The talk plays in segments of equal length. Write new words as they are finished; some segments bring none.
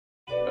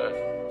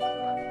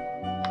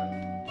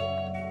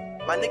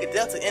My nigga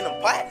Delta in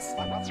them pots.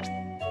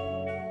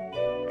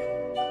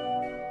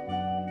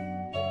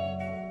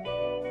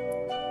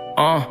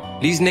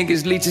 These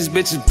niggas leeches,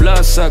 bitches,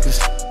 bloodsuckers.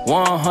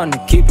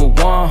 100, keep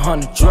it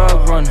 100,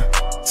 drug runner.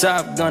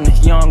 Top gunner,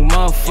 young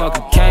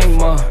motherfucker, came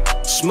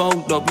up.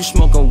 Smoke dope, you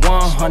smoking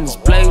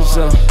 100s,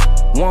 blazer.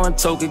 One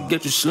token,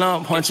 get you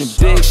slump, hunching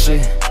big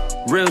shit.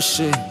 Real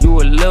shit, you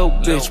a little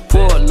bitch,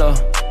 pull up.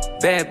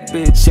 Bad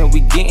bitch, and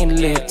we getting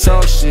lit,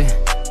 talk shit.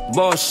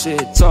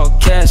 Bullshit,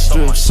 talk cash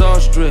strip,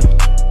 sauce drip.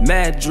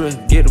 Mad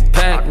drip, get a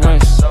pack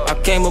rinse. I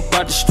came up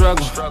out the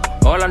struggle,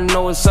 all I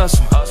know is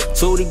hustle.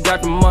 Tootie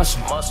got the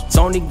muscle,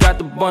 Tony got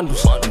the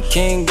bundles, and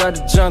King got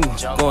the jungle.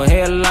 Go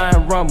ahead,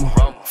 lion rumble.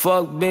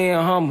 Fuck being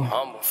humble,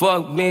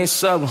 fuck being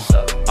subtle.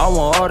 I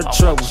want all the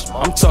troubles,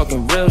 I'm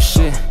talking real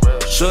shit.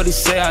 Shorty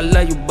say I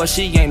love you, but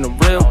she ain't a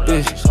real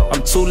bitch.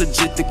 I'm too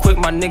legit to quit,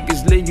 my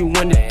niggas leave you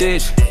in the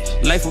ditch.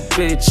 Life a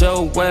bitch,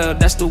 oh well,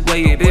 that's the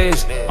way it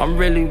is. I'm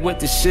really with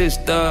the shit,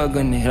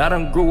 thuggin' it. I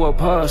done grew up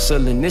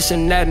hustling, this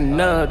and that and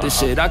other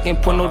shit. I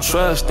can't put no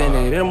trust in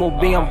it,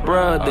 MOB, I'm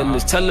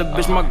brotherless. Tell a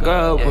bitch my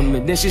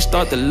government, then she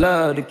start to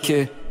love the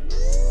kid.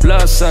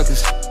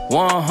 Bloodsuckers,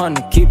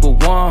 100, keep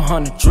it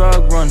 100,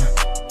 drug runner.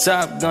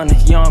 Top gunner,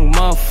 young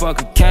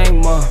motherfucker,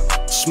 came up.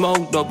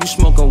 Smoke dope, you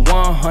smoking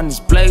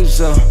 100s,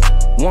 blazer.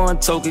 One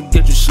token,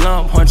 get you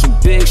slump, hunching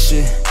big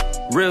shit.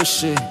 Real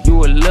shit, you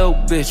a little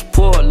bitch,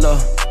 pull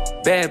up.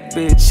 Bad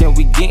bitch, and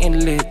we getting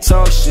lit,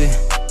 talk shit.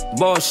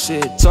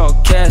 Bullshit,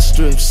 talk cash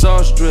strip,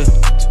 sauce drip.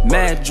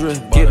 Mad drip,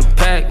 get a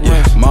pack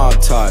rinse.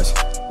 Mob ties,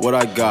 what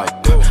I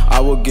got, I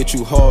will get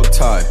you hog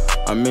tied.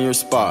 I'm in your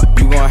spot,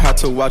 you gon' have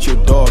to watch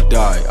your dog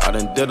die. I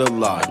done did a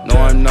lot, know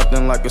I'm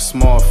nothing like a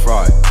small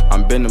fry.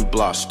 I'm bending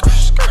blocks,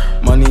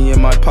 money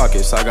in my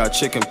pockets, I got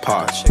chicken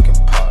pox.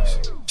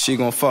 She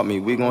gon' fuck me,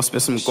 we gon'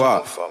 spend some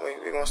guap.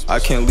 I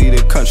can't leave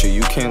the country,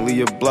 you can't leave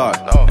your block.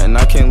 And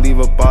I can't leave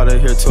up out of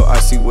here till I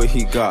see what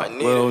he got.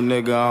 Little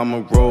nigga, I'm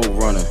a road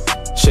runner,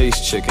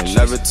 chase chicken.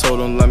 Never told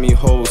him let me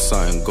hold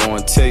something, go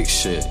and take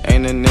shit.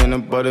 Ain't a nana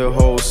but it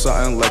holds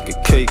something like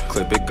a cake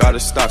clip. It gotta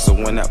stop, so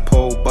when that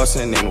pole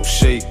bustin', ain't no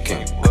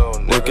shaking.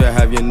 Look at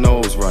have your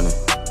nose running,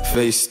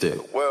 face it.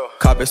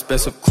 Cop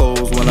expensive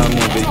clothes when I'm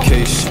on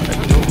vacation.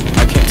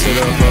 I came to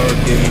the hood,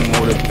 give me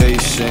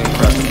motivation.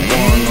 Crash the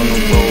one on the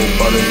road,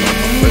 butter on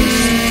the face.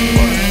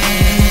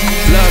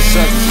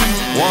 Bloodsuckers,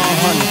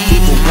 100,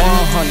 keep it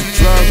 100,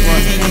 drug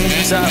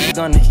runner. Top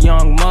gunner,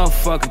 young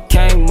motherfucker,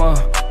 came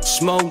up.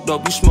 Smoke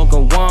dope, you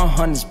smoking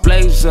 100s,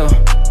 blazer.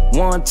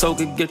 One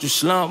token, get you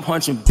slump,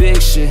 hunching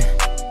big shit.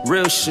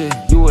 Real shit,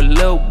 you a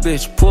little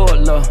bitch,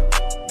 pull up.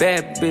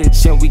 Bad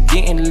bitch, and we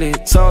getting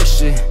lit, talk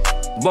shit.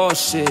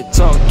 Bullshit,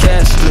 talk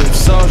cash strip,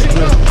 sauce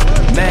drip.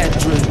 Mad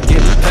drip,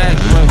 get a pack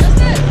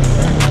rinse.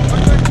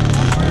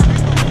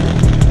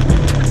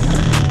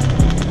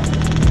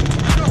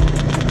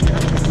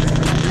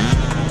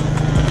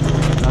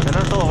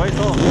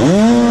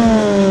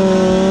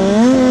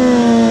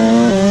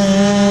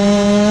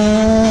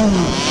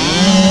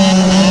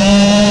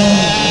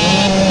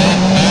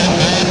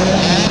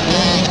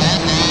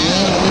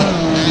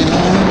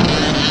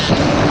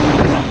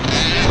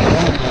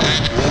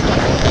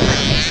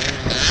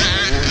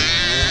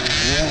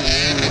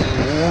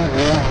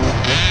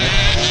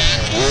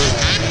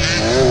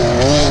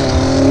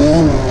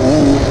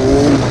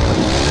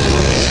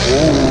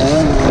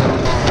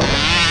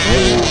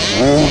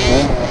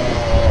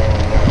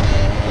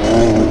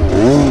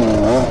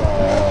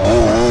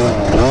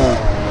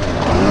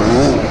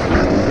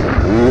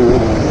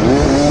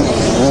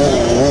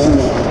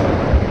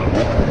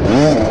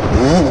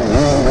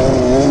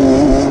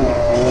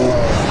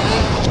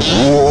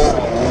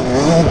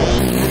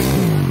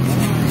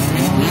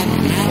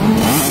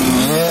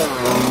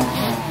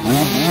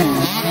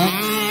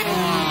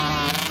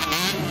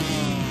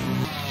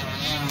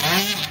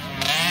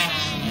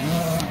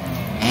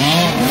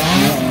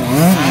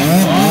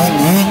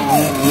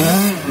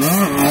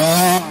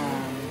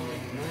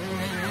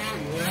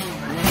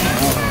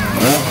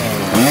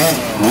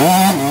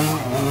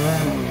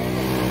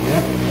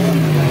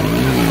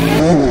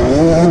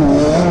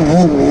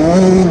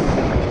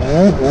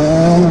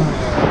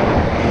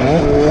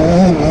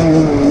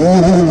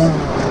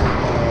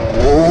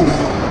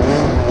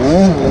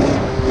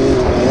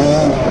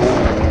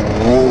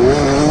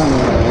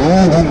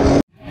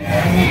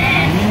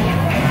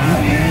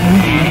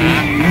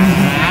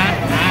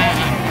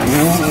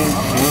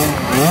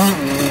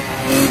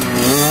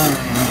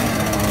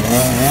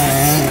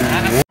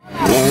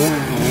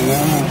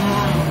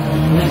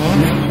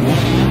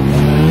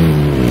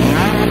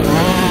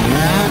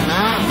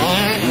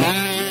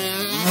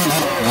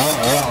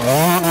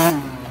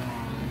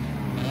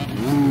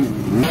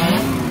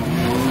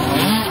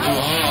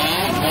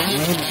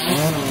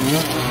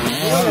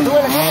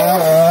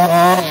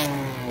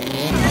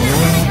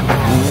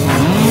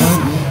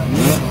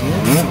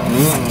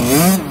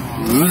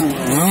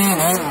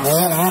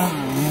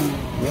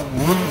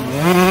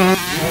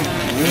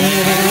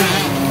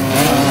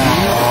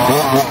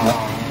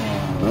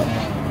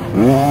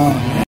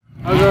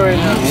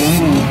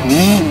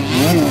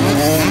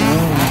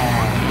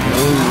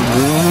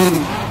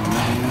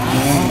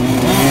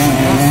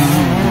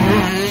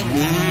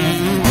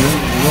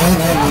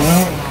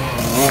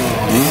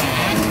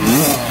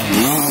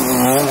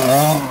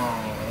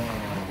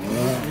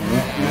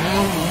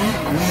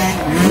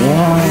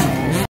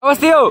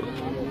 Castillo.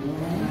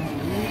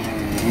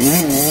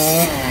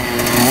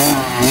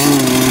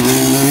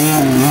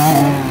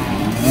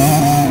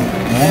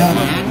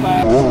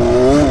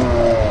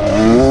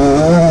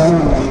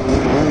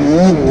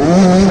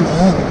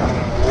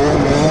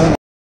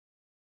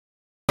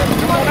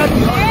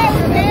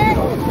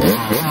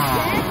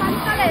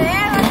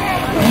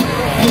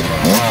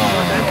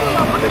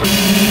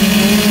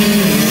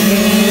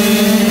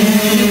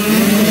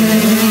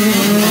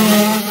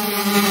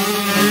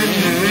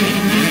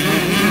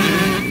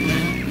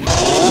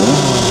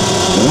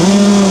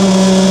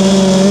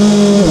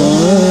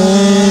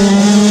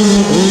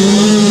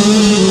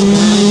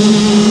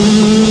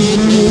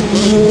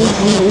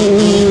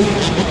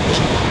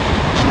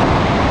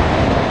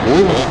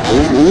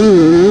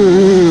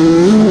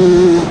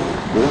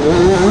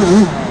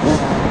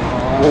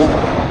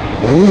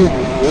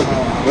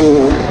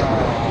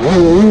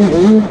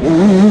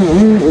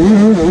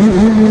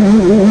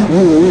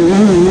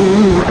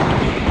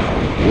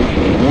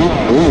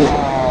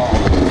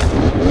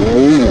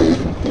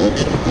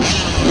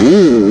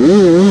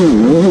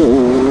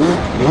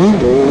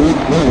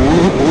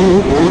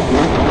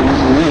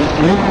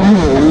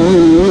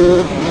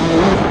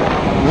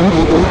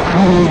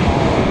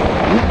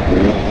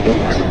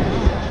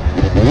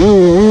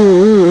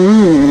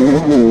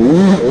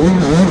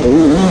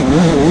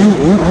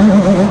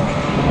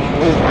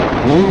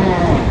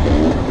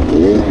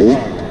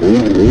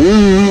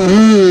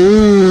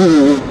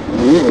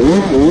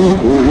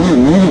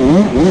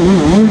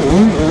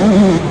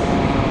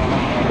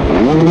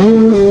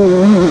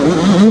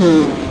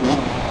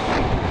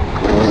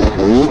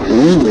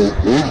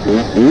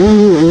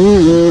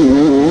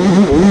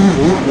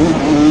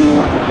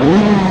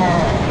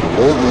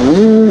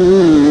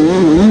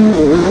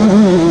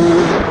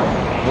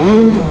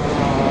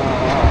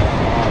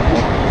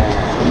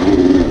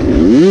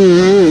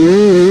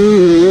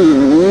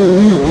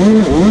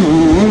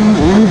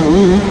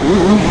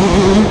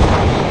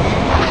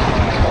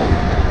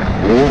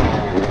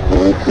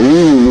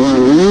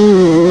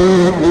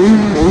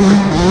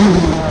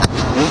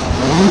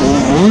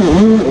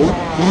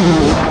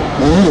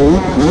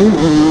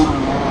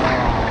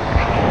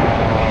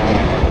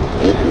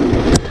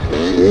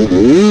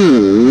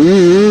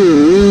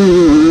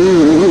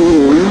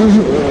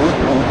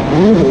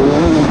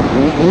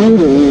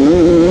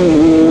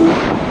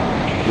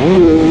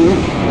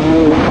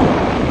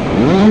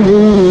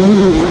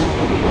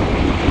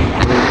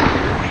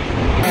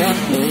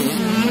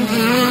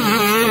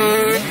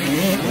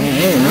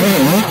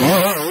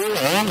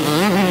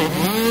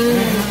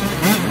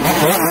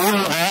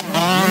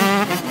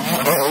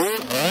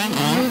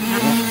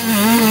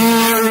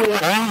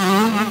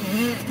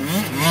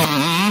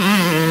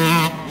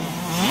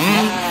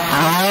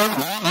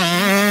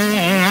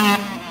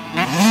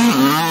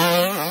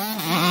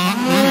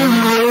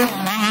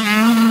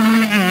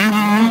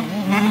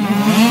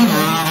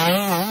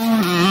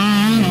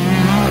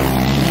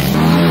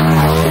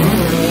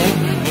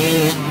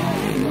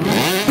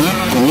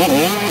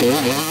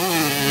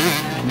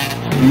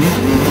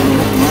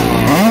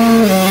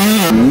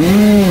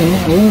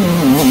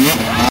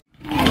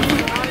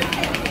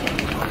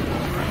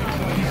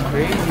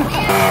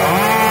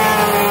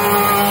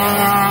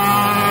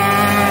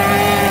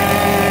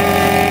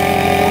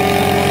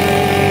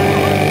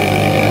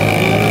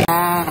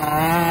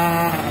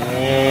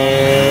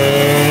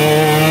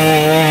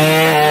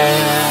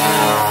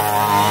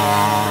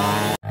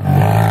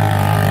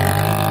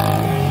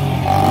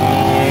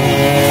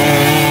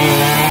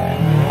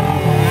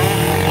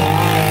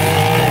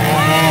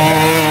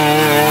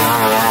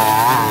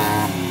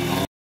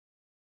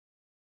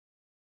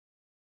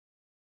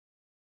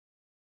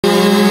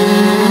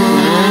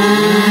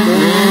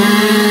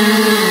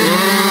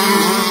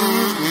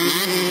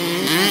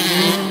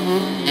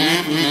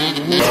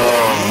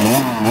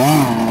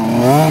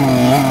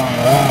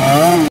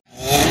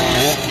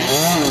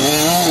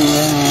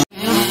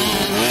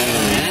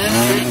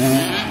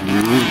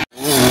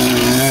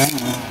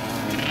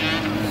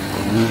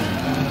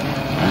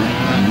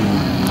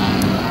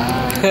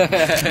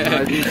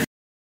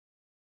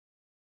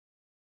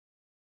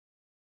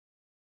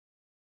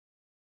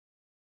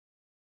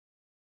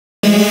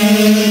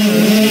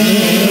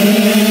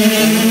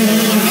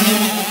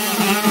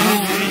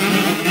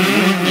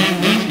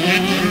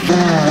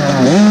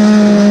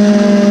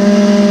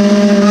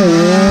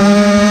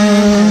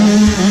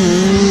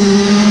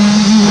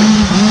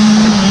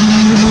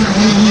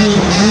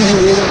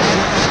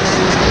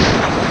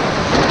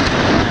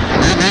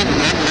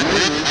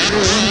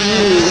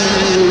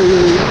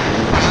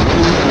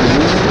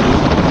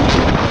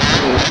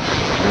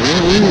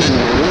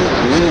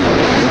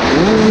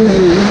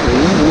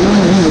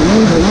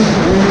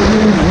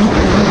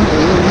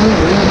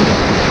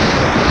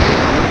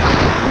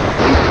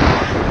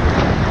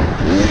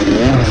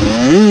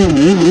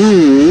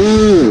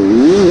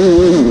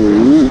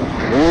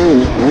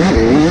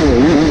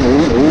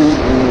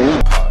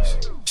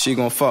 She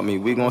gon' fuck me,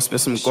 we gon'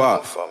 spend some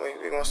guap.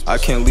 I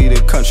can't leave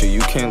the country, you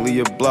can't leave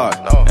your block.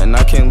 And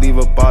I can't leave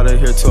up out of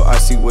here till I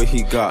see what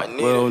he got.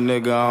 Little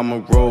nigga, I'm a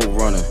road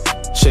runner.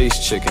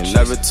 Chase chicken,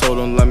 never told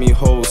him let me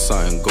hold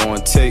something. Go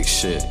and take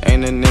shit.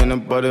 Ain't a nana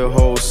but it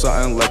holds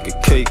something like a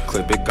cake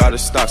clip. It got a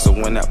stock, so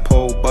when that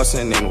pole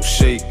bustin', ain't no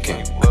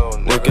shaking.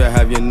 Look at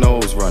have your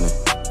nose running,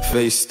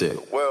 face it.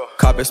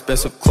 Cop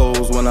expensive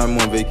clothes when I'm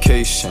on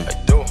vacation.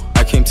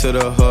 I came to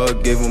the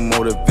hood, gave him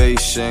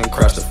motivation.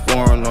 Crashed a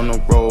foreign on the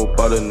road,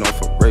 butter known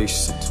for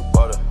racing.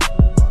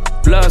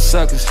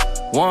 Bloodsuckers,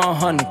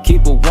 100,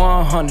 keep it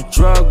 100,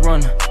 drug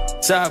runner.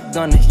 Top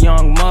gunner,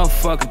 young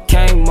motherfucker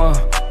came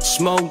up.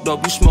 Smoke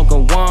dope, you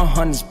smoking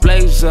 100s,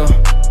 blaze up.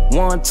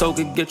 One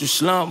token get you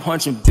slump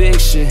hunching, big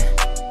shit.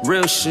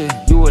 Real shit,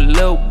 you a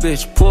little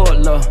bitch,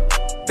 pull up.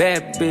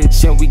 Bad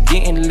bitch, and we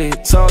getting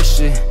lit, talk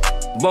shit.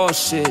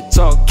 Bullshit,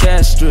 talk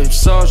cash strip,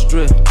 sauce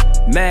drip.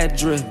 Mad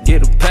drip,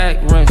 get a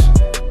pack wrench.